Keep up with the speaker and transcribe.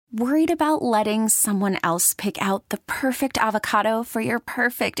Worried about letting someone else pick out the perfect avocado for your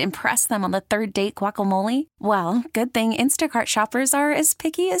perfect impress them on the third date guacamole? Well, good thing Instacart shoppers are as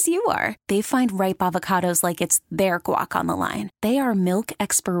picky as you are. They find ripe avocados like it's their guac on the line. They are milk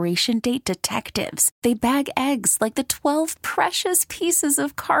expiration date detectives. They bag eggs like the 12 precious pieces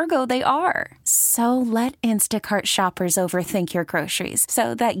of cargo they are. So let Instacart shoppers overthink your groceries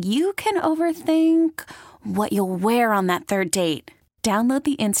so that you can overthink what you'll wear on that third date. Download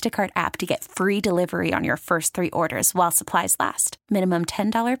the Instacart app to get free delivery on your first 3 orders while supplies last. Minimum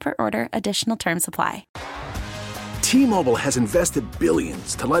 $10 per order. Additional terms apply. T-Mobile has invested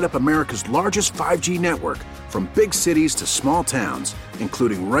billions to light up America's largest 5G network, from big cities to small towns,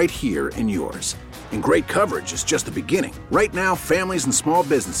 including right here in yours. And great coverage is just the beginning. Right now, families and small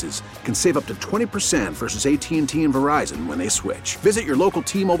businesses can save up to 20% versus AT&T and Verizon when they switch. Visit your local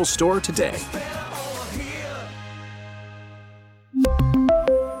T-Mobile store today.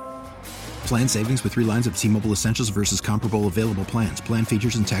 Plan savings with 3 lines of T-Mobile Essentials versus comparable available plans. Plan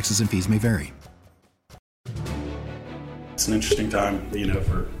features and taxes and fees may vary. It's an interesting time,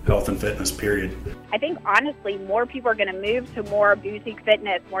 for health and fitness, period. I think, honestly, more people are going to move to more boutique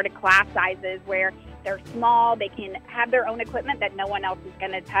fitness, more to class sizes where they're small, they can have their own equipment that no one else is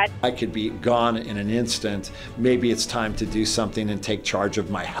going to touch. I could be gone in an instant. Maybe it's time to do something and take charge of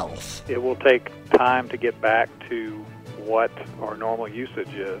my health. It will take time to get back to what our normal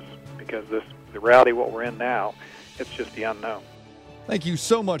usage is, because the reality of what we're in now, it's just the unknown. Thank you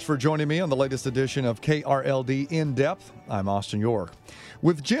so much for joining me on the latest edition of KRLD In Depth. I'm Austin York.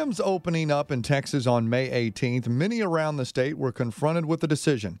 With gyms opening up in Texas on May 18th, many around the state were confronted with the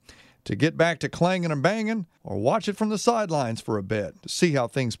decision to get back to clanging and banging or watch it from the sidelines for a bit to see how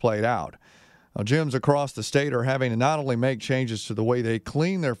things played out. Now, gyms across the state are having to not only make changes to the way they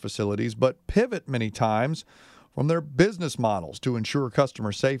clean their facilities, but pivot many times from their business models to ensure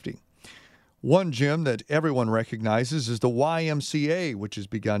customer safety. One gym that everyone recognizes is the YMCA, which has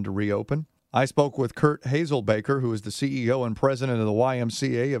begun to reopen. I spoke with Kurt Hazelbaker, who is the CEO and president of the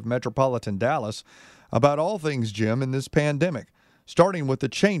YMCA of Metropolitan Dallas, about all things gym in this pandemic, starting with the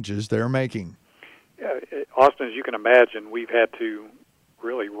changes they're making. Yeah, Austin, as you can imagine, we've had to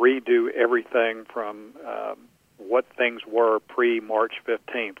really redo everything from what things were pre-March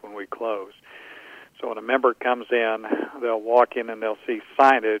 15th when we closed. So when a member comes in, they'll walk in and they'll see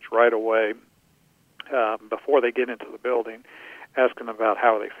signage right away before they get into the building, asking about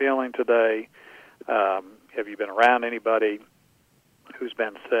how are they feeling today, have you been around anybody who's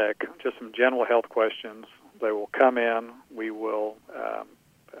been sick, just some general health questions. They will come in, we will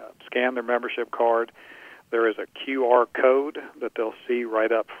scan their membership card. There is a QR code that they'll see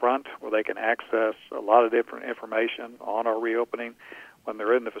right up front where they can access a lot of different information on our reopening when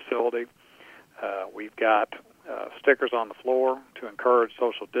they're in the facility. We've got stickers on the floor to encourage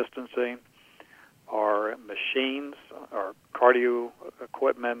social distancing. Our machines, our cardio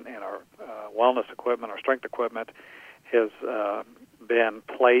equipment, and our wellness equipment, our strength equipment, has been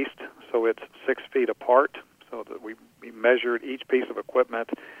placed so it's 6 feet apart, so that we measured each piece of equipment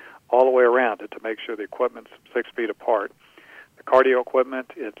all the way around it to make sure the equipment's 6 feet apart. The cardio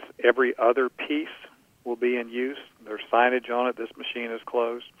equipment, it's every other piece will be in use. There's signage on it. This machine is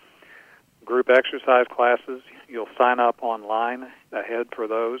closed. Group exercise classes, you'll sign up online ahead for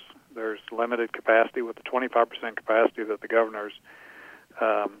those. There's limited capacity with the 25% capacity that the governor's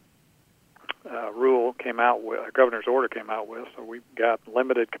rule came out with, governor's order came out with. So we've got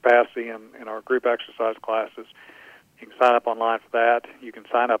limited capacity in our group exercise classes. You can sign up online for that. You can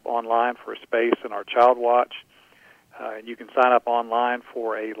sign up online for a space in our Child Watch. And you can sign up online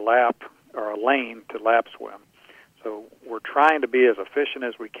for a lap or a lane to lap swim. So we're trying to be as efficient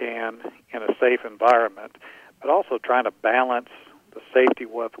as we can in a safe environment, but also trying to balance the safety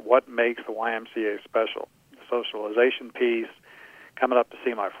with what makes the YMCA special. The socialization piece, coming up to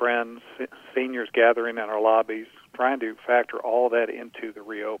see my friends, seniors gathering in our lobbies, trying to factor all that into the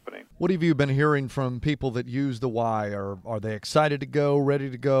reopening. What have you been hearing from people that use the Y? Are they excited to go,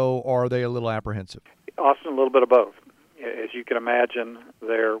 ready to go, or are they a little apprehensive? Austin, a little bit of both. As you can imagine,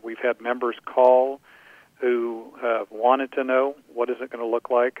 we've had members call who have wanted to know what is it going to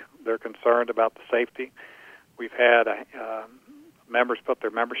look like. They're concerned about the safety. We've had members put their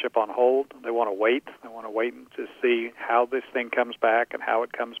membership on hold. They want to wait. They want to wait to see how this thing comes back and how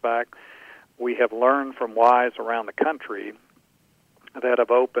it comes back. We have learned from Ys around the country that have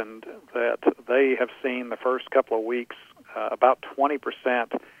opened that they have seen the first couple of weeks about 20%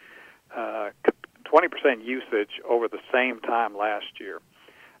 usage over the same time last year.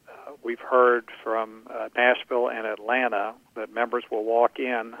 We've heard from Nashville and Atlanta that members will walk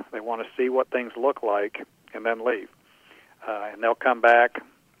in, they want to see what things look like, and then leave. And they'll come back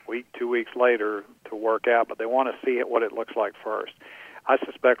week, 2 weeks later to work out, but they want to see what it looks like first. I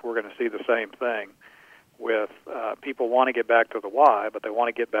suspect we're going to see the same thing with people want to get back to the Y, but they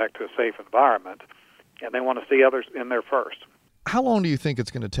want to get back to a safe environment, and they want to see others in there first. How long do you think it's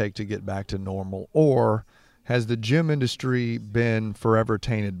going to take to get back to normal, or has the gym industry been forever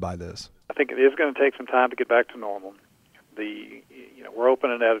tainted by this? I think it is going to take some time to get back to normal. We're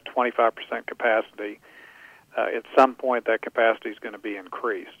opening at a 25% capacity. At some point, that capacity is going to be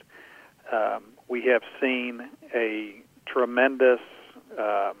increased. We have seen a tremendous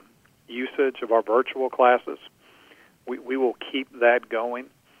usage of our virtual classes. We will keep that going.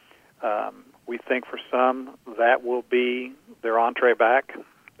 We think for some that will be their entree back,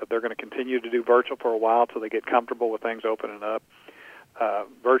 that they're going to continue to do virtual for a while until they get comfortable with things opening up.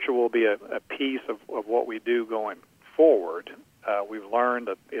 Virtual will be a piece of what we do going forward. We've learned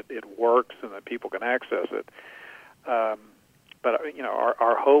that it works and that people can access it. But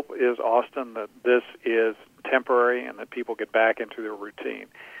our hope is, Austin, that this is temporary and that people get back into their routine.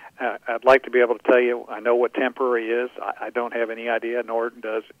 I'd like to be able to tell you I know what temporary is. I don't have any idea, nor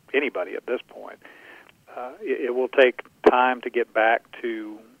does anybody at this point. It will take time to get back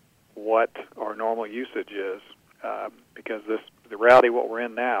to what our normal usage is, because the reality of what we're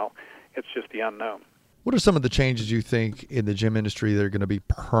in now, it's just the unknown. What are some of the changes you think in the gym industry that are going to be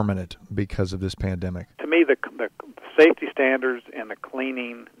permanent because of this pandemic? To me, the safety standards and the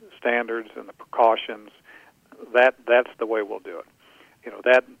cleaning standards and the precautions, that's the way we'll do it.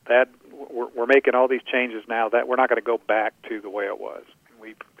 That we're making all these changes now that we're not going to go back to the way it was.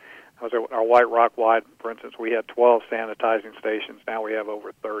 I was at our White Rock Wide, for instance, we had 12 sanitizing stations. Now we have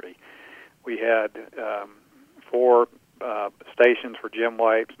over 30. We had 4 stations for gym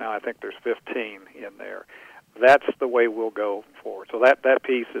wipes. Now I think there's 15 in there. That's the way we'll go forward. So that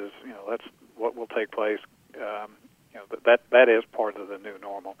piece is, that's what will take place. That is part of the new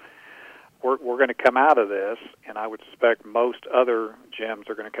normal. We're going to come out of this, and I would suspect most other gyms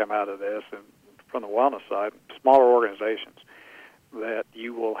are going to come out of this, and from the wellness side, smaller organizations, that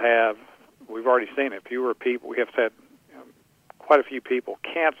you will have, we've already seen it, fewer people. We have had quite a few people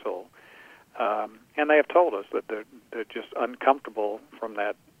cancel, and they have told us that they're just uncomfortable from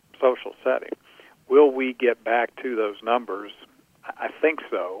that social setting. Will we get back to those numbers? I think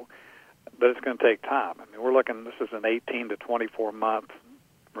so, but it's going to take time. I mean, we're looking, this is an 18 to 24-month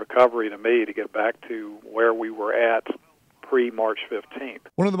recovery to me to get back to where we were at pre-March 15th.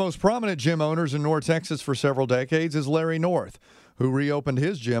 One of the most prominent gym owners in North Texas for several decades is Larry North, who reopened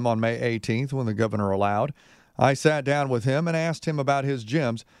his gym on May 18th when the governor allowed. I sat down with him and asked him about his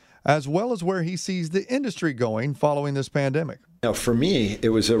gyms, as well as where he sees the industry going following this pandemic. Now, for me, it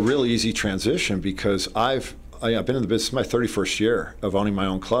was a real easy transition because I've been in the business, my 31st year of owning my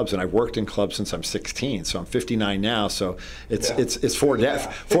own clubs, and I've worked in clubs since I'm 16. So I'm 59 now. So it's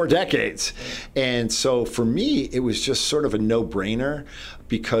 4 decades. And so for me, it was just sort of a no-brainer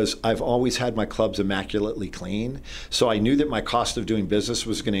because I've always had my clubs immaculately clean. So I knew that my cost of doing business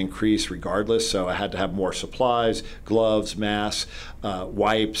was going to increase regardless. So I had to have more supplies, gloves, masks,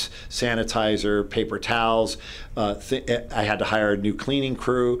 wipes, sanitizer, paper towels. I had to hire a new cleaning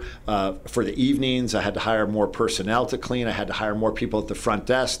crew for the evenings. I had to hire more personnel to clean. I had to hire more people at the front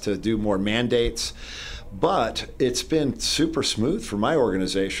desk to do more mandates. But it's been super smooth for my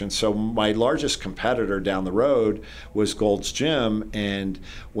organization. So my largest competitor down the road was Gold's Gym, and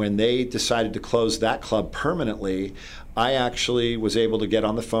when they decided to close that club permanently, I actually was able to get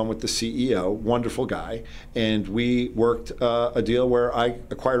on the phone with the CEO, wonderful guy, and we worked a deal where I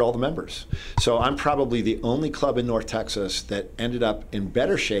acquired all the members. So I'm probably the only club in North Texas that ended up in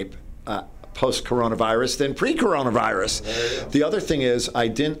better shape post-coronavirus than pre-coronavirus. The other thing is I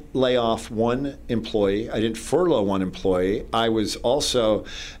didn't lay off one employee. I didn't furlough one employee. I was also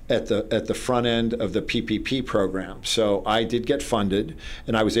at the front end of the PPP program. So I did get funded,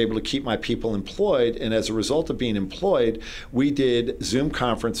 and I was able to keep my people employed. And as a result of being employed, we did Zoom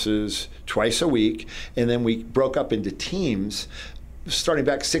conferences twice a week, and then we broke up into teams starting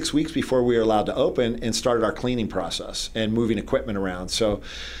back 6 weeks before we were allowed to open, and started our cleaning process and moving equipment around. So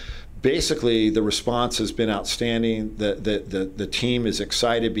basically, the response has been outstanding. The team is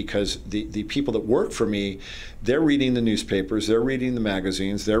excited because the people that work for me, they're reading the newspapers, they're reading the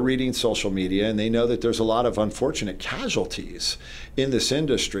magazines, they're reading social media, and they know that there's a lot of unfortunate casualties in this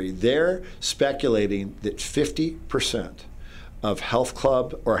industry. They're speculating that 50% of health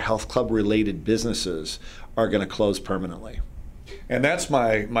club or health club related businesses are going to close permanently. And that's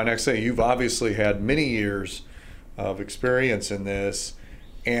my next thing. You've obviously had many years of experience in this.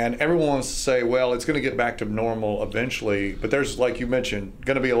 And everyone wants to say, well, it's going to get back to normal eventually. But there's, like you mentioned,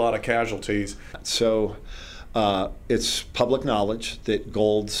 going to be a lot of casualties. So It's public knowledge that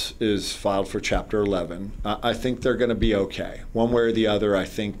Gold's is filed for Chapter 11. I think they're going to be okay. One way or the other, I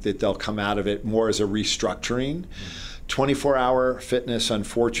think that they'll come out of it more as a restructuring. 24-hour fitness,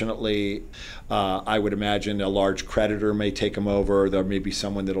 unfortunately, I would imagine a large creditor may take them over. There may be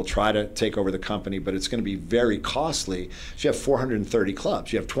someone that'll try to take over the company, but it's going to be very costly. So you have 430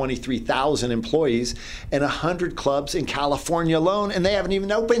 clubs. You have 23,000 employees and 100 clubs in California alone, and they haven't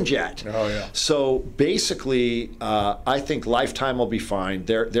even opened yet. Oh, yeah. So basically, I think Lifetime will be fine.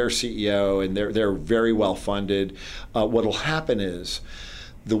 They're CEO, and they're very well funded. What'll happen is,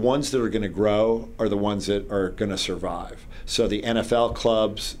 the ones that are going to grow are the ones that are going to survive. So the NFL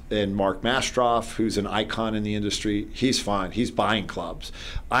clubs and Mark Mastroff, who's an icon in the industry, he's fine. He's buying clubs.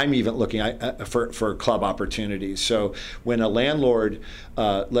 I'm even looking for club opportunities. So when a landlord,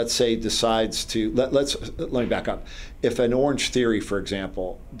 let's say, decides to, let me back up. If an Orange Theory, for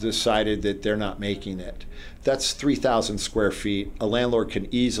example, decided that they're not making it, that's 3,000 square feet. A landlord can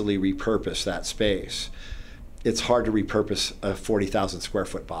easily repurpose that space. It's hard to repurpose a 40,000 square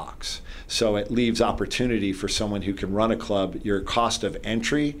foot box. So it leaves opportunity for someone who can run a club. Your cost of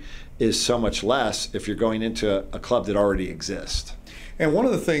entry is so much less if you're going into a club that already exists. And one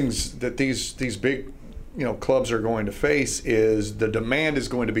of the things that these big clubs are going to face is the demand is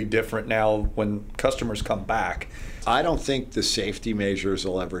going to be different now when customers come back. I don't think the safety measures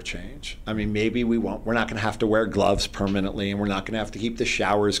will ever change. I mean, maybe we won't. We're not going to have to wear gloves permanently, and we're not going to have to keep the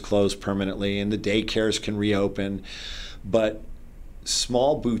showers closed permanently, and the daycares can reopen. But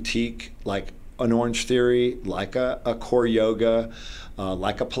small boutique like an Orange Theory, like a Core Yoga,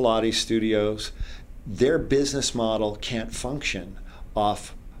 like a Pilates Studios, their business model can't function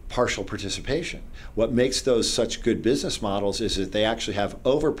off partial participation. What makes those such good business models is that they actually have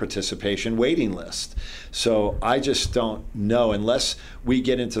over-participation waiting lists. So I just don't know, unless we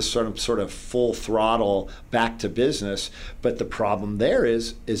get into sort of full throttle back to business. But the problem there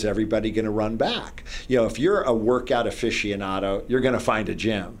is everybody going to run back? If you're a workout aficionado, you're going to find a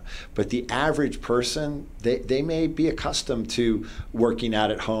gym. But the average person, they may be accustomed to working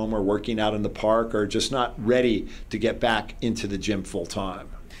out at home or working out in the park, or just not ready to get back into the gym full time.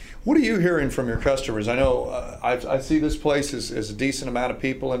 What are you hearing from your customers? I know I see this place as a decent amount of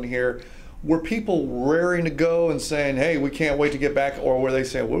people in here. Were people raring to go and saying, hey, we can't wait to get back? Or were they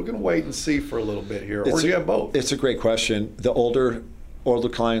saying, we're going to wait and see for a little bit here? Or do you have both? It's a great question. The older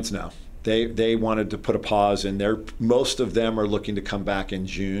clients, no. They wanted to put a pause in there. Most of them are looking to come back in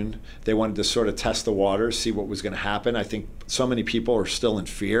June. They wanted to sort of test the waters, see what was going to happen. I think so many people are still in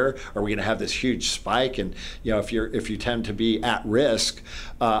fear. Are we going to have this huge spike? And if you tend to be at risk,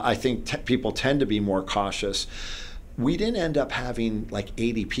 I think people tend to be more cautious. We didn't end up having like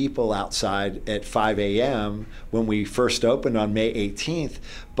 80 people outside at 5 a.m. when we first opened on May 18th,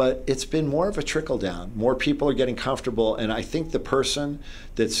 but it's been more of a trickle down. More people are getting comfortable, and I think the person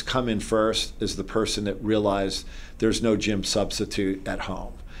that's come in first is the person that realized there's no gym substitute at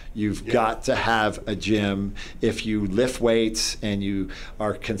home. You've got to have a gym. If you lift weights and you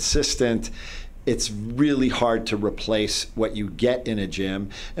are consistent, it's really hard to replace what you get in a gym.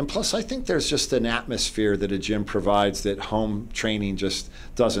 And plus, I think there's just an atmosphere that a gym provides that home training just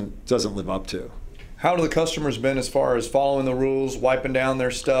doesn't live up to. How do the customers been as far as following the rules, wiping down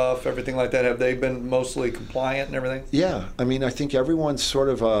their stuff, everything like that? Have they been mostly compliant and everything? Yeah, I mean, I think everyone's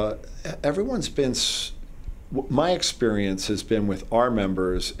been. My experience has been with our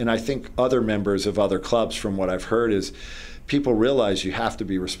members, and I think other members of other clubs, from what I've heard, is people realize you have to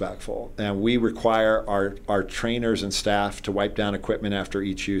be respectful, and we require our trainers and staff to wipe down equipment after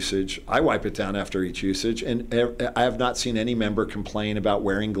each usage. I wipe it down after each usage, and I have not seen any member complain about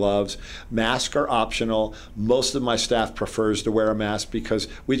wearing gloves. Masks are optional. Most of my staff prefers to wear a mask because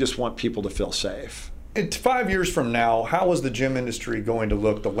we just want people to feel safe. And 5 years from now, how is the gym industry going to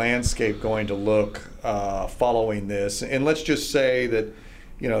look, the landscape going to look following this? And let's just say that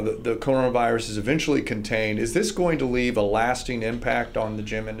the coronavirus is eventually contained. Is this going to leave a lasting impact on the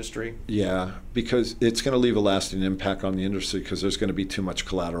gym industry? Yeah, because it's going to leave a lasting impact on the industry because there's going to be too much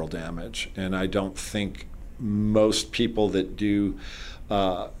collateral damage. And I don't think most people that do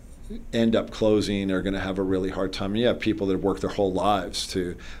end up closing are going to have a really hard time. You have people that have worked their whole lives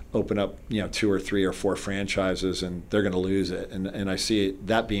to open up 2 or 3 or 4 franchises, and they're going to lose it. And I see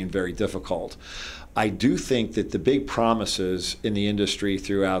that being very difficult. I do think that the big promises in the industry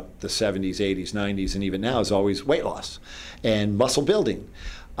throughout the 70s, 80s, 90s, and even now is always weight loss and muscle building.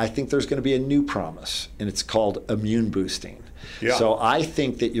 I think there's going to be a new promise, and it's called immune boosting. Yeah. So I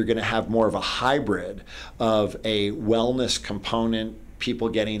think that you're going to have more of a hybrid of a wellness component people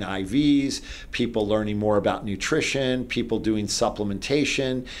getting IVs, people learning more about nutrition, people doing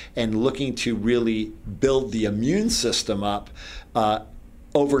supplementation, and looking to really build the immune system up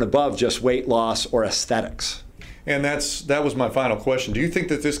over and above just weight loss or aesthetics. And that was my final question. Do you think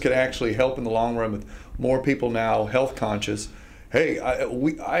that this could actually help in the long run with more people now health conscious? Hey,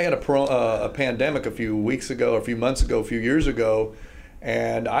 I had a pandemic a few weeks ago, a few months ago, a few years ago,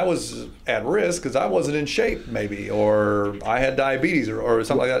 and I was at risk because I wasn't in shape maybe, or I had diabetes or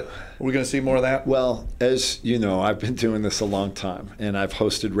something like that. Are we going to see more of that? Well, as you know, I've been doing this a long time, and I've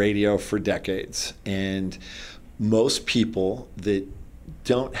hosted radio for decades. And most people that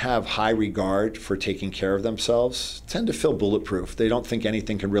don't have high regard for taking care of themselves tend to feel bulletproof. They don't think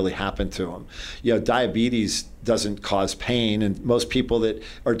anything can really happen to them. You know, diabetes doesn't cause pain, and most people that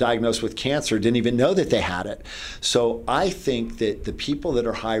are diagnosed with cancer didn't even know that they had it. So I think that the people that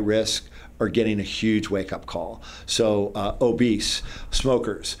are high risk are getting a huge wake-up call. So obese,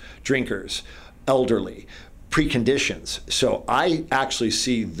 smokers, drinkers, elderly, preconditions. So I actually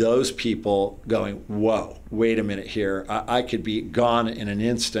see those people going, whoa, wait a minute here. I could be gone in an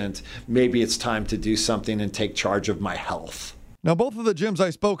instant. Maybe it's time to do something and take charge of my health. Now, both of the gyms I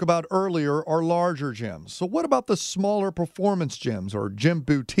spoke about earlier are larger gyms. So what about the smaller performance gyms or gym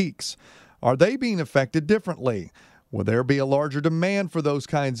boutiques? Are they being affected differently? Will there be a larger demand for those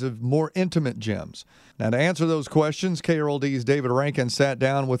kinds of more intimate gyms? Now, to answer those questions, KRLD's David Rankin sat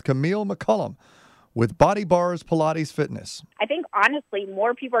down with Camille McCullum with Body Bars Pilates Fitness. I think, honestly,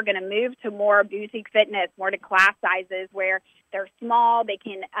 more people are going to move to more boutique fitness, more to class sizes where they're small, they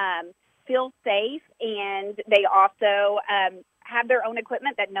can feel safe, and they also have their own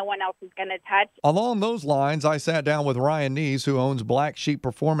equipment that no one else is going to touch. Along those lines, I sat down with Ryan Nees, who owns Black Sheep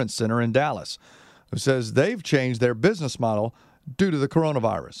Performance Center in Dallas, who says they've changed their business model due to the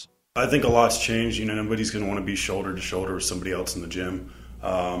coronavirus. I think a lot's changed. You know, nobody's going to want to be shoulder to shoulder with somebody else in the gym.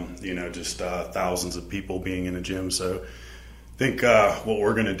 Just thousands of people being in a gym. So I think what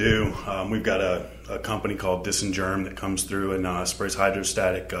we're going to do, we've got a company called Disingerm that comes through and sprays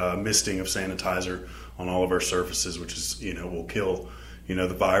hydrostatic misting of sanitizer on all of our surfaces, which is, will kill, the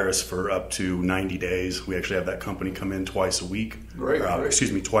virus for up to 90 days. We actually have that company come in twice a week,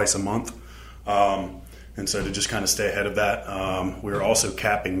 twice a month. And so to just kind of stay ahead of that, we're also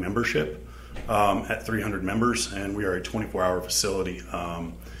capping membership at 300 members, and we are a 24-hour facility,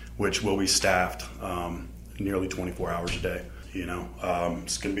 which will be staffed nearly 24 hours a day.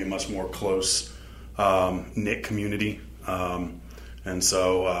 It's going to be a much more close knit community, and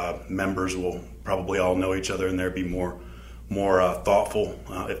so members will probably all know each other, and there be more thoughtful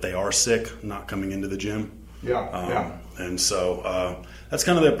if they are sick, not coming into the gym. And so that's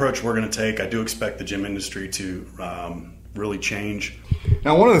kind of the approach we're going to take. I do expect the gym industry to really change.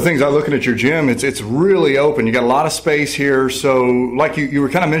 Now, one of the things I looking at your gym, it's really open. You got a lot of space here. So like you were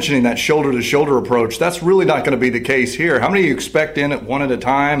kind of mentioning that shoulder to shoulder approach, that's really not going to be the case here. How many do you expect in at one at a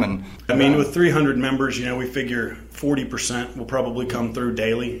time? And with 300 members, we figure 40% will probably come through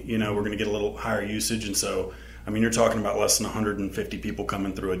daily. We're going to get a little higher usage. And so, you're talking about less than 150 people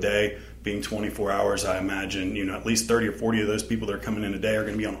coming through a day, being 24 hours. I imagine, at least 30 or 40 of those people that are coming in a day are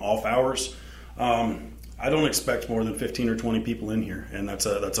going to be on off hours. I don't expect more than 15 or 20 people in here, and that's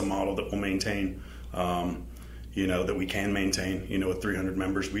a model that we'll maintain, that we can maintain, with 300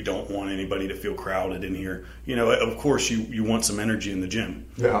 members. We don't want anybody to feel crowded in here. Of course, you want some energy in the gym,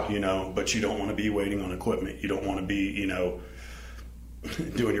 but you don't want to be waiting on equipment. You don't want to be,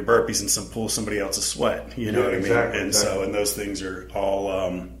 doing your burpees and pull somebody else's sweat, what I mean? Exactly, and so, and those things are all,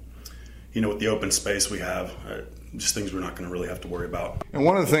 with the open space we have, just things we're not going to really have to worry about. And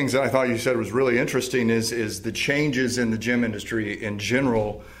one of the things that I thought you said was really interesting is the changes in the gym industry in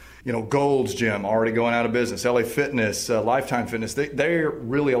general. Gold's Gym already going out of business, LA Fitness, Lifetime Fitness, they're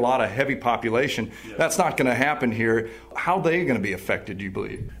really a lot of heavy population. Yeah. That's not going to happen here. How are they going to be affected, do you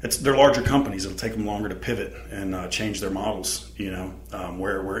believe? They're larger companies. It'll take them longer to pivot and change their models,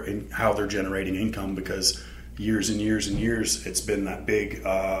 how they're generating income, because years and years and years, it's been that big,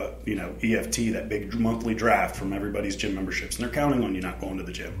 EFT, that big monthly draft from everybody's gym memberships, and they're counting on you not going to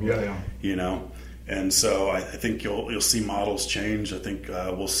the gym. And so I think you'll see models change. I think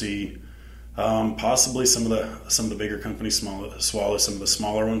we'll see possibly some of the bigger companies swallow some of the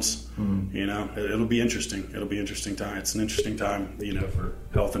smaller ones. Mm-hmm. It'll be interesting. It'll be an interesting time. It's an interesting time, for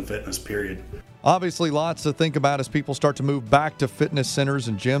health and fitness, period. Obviously, lots to think about as people start to move back to fitness centers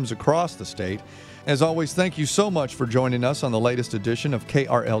and gyms across the state. As always, thank you so much for joining us on the latest edition of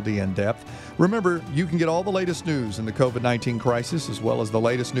KRLD In Depth. Remember, you can get all the latest news in the COVID-19 crisis, as well as the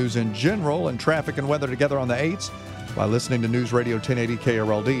latest news in general and traffic and weather together on the 8s by listening to News Radio 1080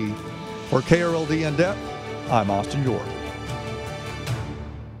 KRLD. For KRLD In Depth, I'm Austin York.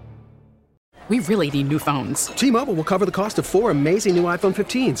 We really need new phones. T-Mobile will cover the cost of 4 amazing new iPhone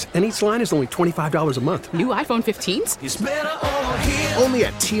 15s, and each line is only $25 a month. New iPhone 15s? It's better over here. Only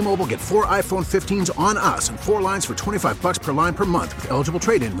at T-Mobile, get 4 iPhone 15s on us and 4 lines for $25 per line per month with eligible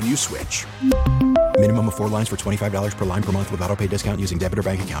trade-in when you switch. Minimum of 4 lines for $25 per line per month with autopay discount using debit or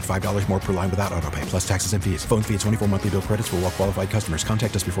bank account. $5 more per line without autopay, plus taxes and fees. Phone fee at 24 monthly bill credits for well-qualified customers.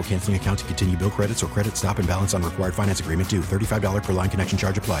 Contact us before canceling account to continue bill credits or credit stop and balance on required finance agreement due. $35 per line connection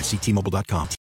charge applies. See T-Mobile.com.